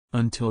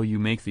Until you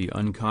make the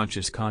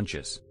unconscious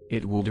conscious,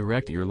 it will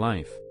direct your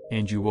life,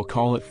 and you will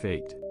call it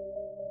fate.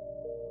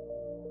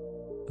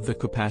 The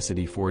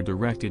capacity for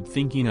directed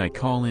thinking I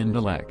call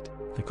intellect,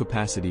 the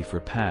capacity for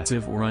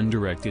passive or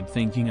undirected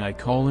thinking I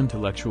call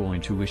intellectual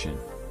intuition.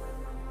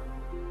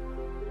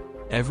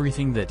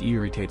 Everything that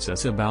irritates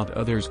us about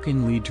others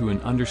can lead to an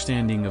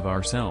understanding of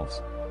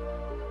ourselves.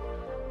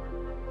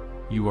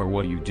 You are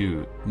what you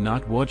do,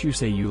 not what you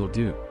say you'll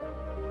do.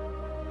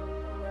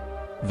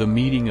 The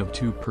meeting of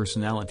two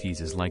personalities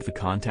is like the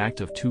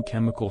contact of two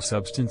chemical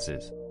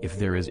substances. If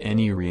there is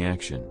any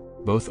reaction,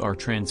 both are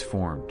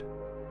transformed.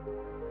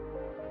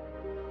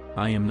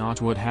 I am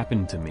not what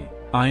happened to me,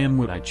 I am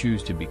what I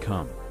choose to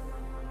become.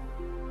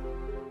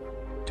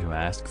 To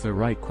ask the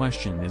right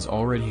question is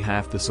already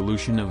half the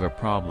solution of a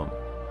problem.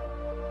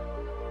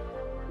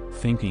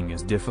 Thinking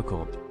is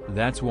difficult,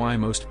 that's why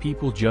most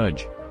people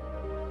judge.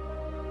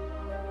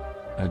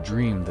 A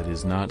dream that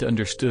is not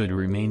understood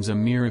remains a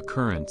mere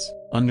occurrence,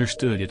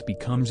 understood it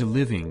becomes a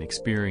living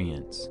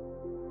experience.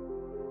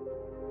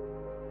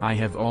 I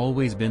have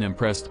always been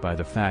impressed by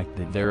the fact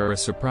that there are a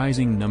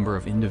surprising number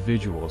of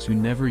individuals who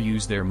never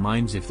use their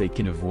minds if they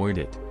can avoid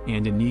it,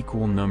 and an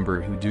equal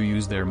number who do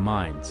use their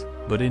minds,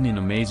 but in an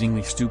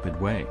amazingly stupid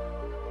way.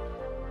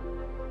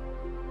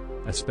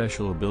 A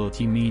special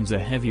ability means a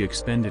heavy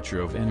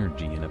expenditure of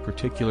energy in a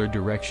particular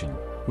direction,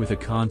 with a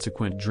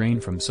consequent drain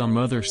from some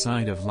other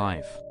side of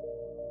life.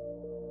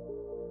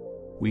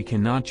 We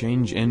cannot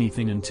change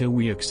anything until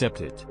we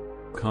accept it.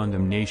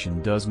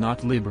 Condemnation does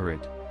not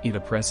liberate, it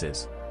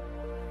oppresses.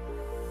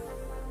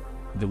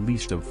 The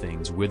least of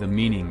things with a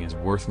meaning is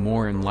worth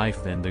more in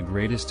life than the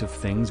greatest of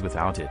things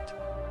without it.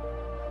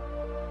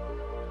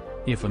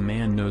 If a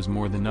man knows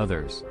more than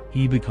others,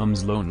 he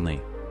becomes lonely.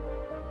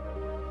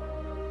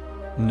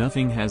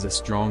 Nothing has a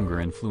stronger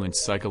influence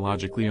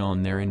psychologically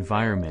on their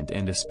environment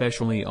and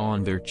especially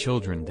on their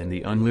children than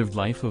the unlived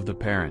life of the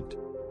parent.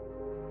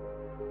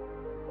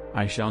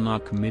 I shall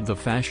not commit the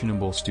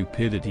fashionable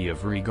stupidity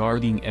of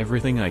regarding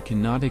everything I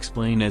cannot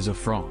explain as a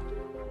fraud.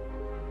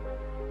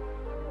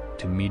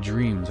 To me,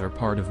 dreams are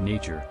part of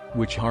nature,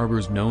 which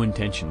harbors no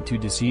intention to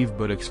deceive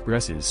but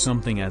expresses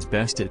something as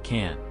best it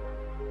can.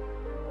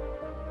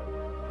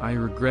 I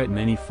regret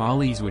many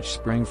follies which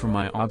sprang from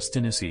my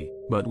obstinacy,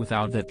 but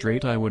without that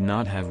trait I would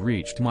not have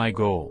reached my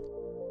goal.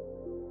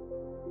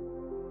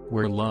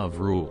 Where love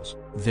rules,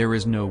 there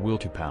is no will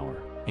to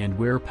power, and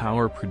where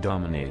power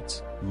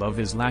predominates, love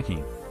is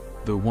lacking.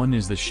 The one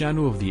is the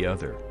shadow of the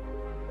other.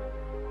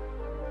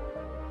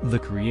 The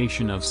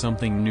creation of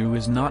something new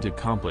is not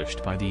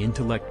accomplished by the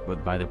intellect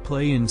but by the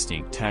play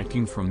instinct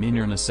acting from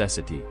inner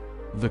necessity.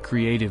 The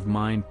creative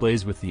mind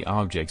plays with the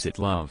objects it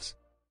loves,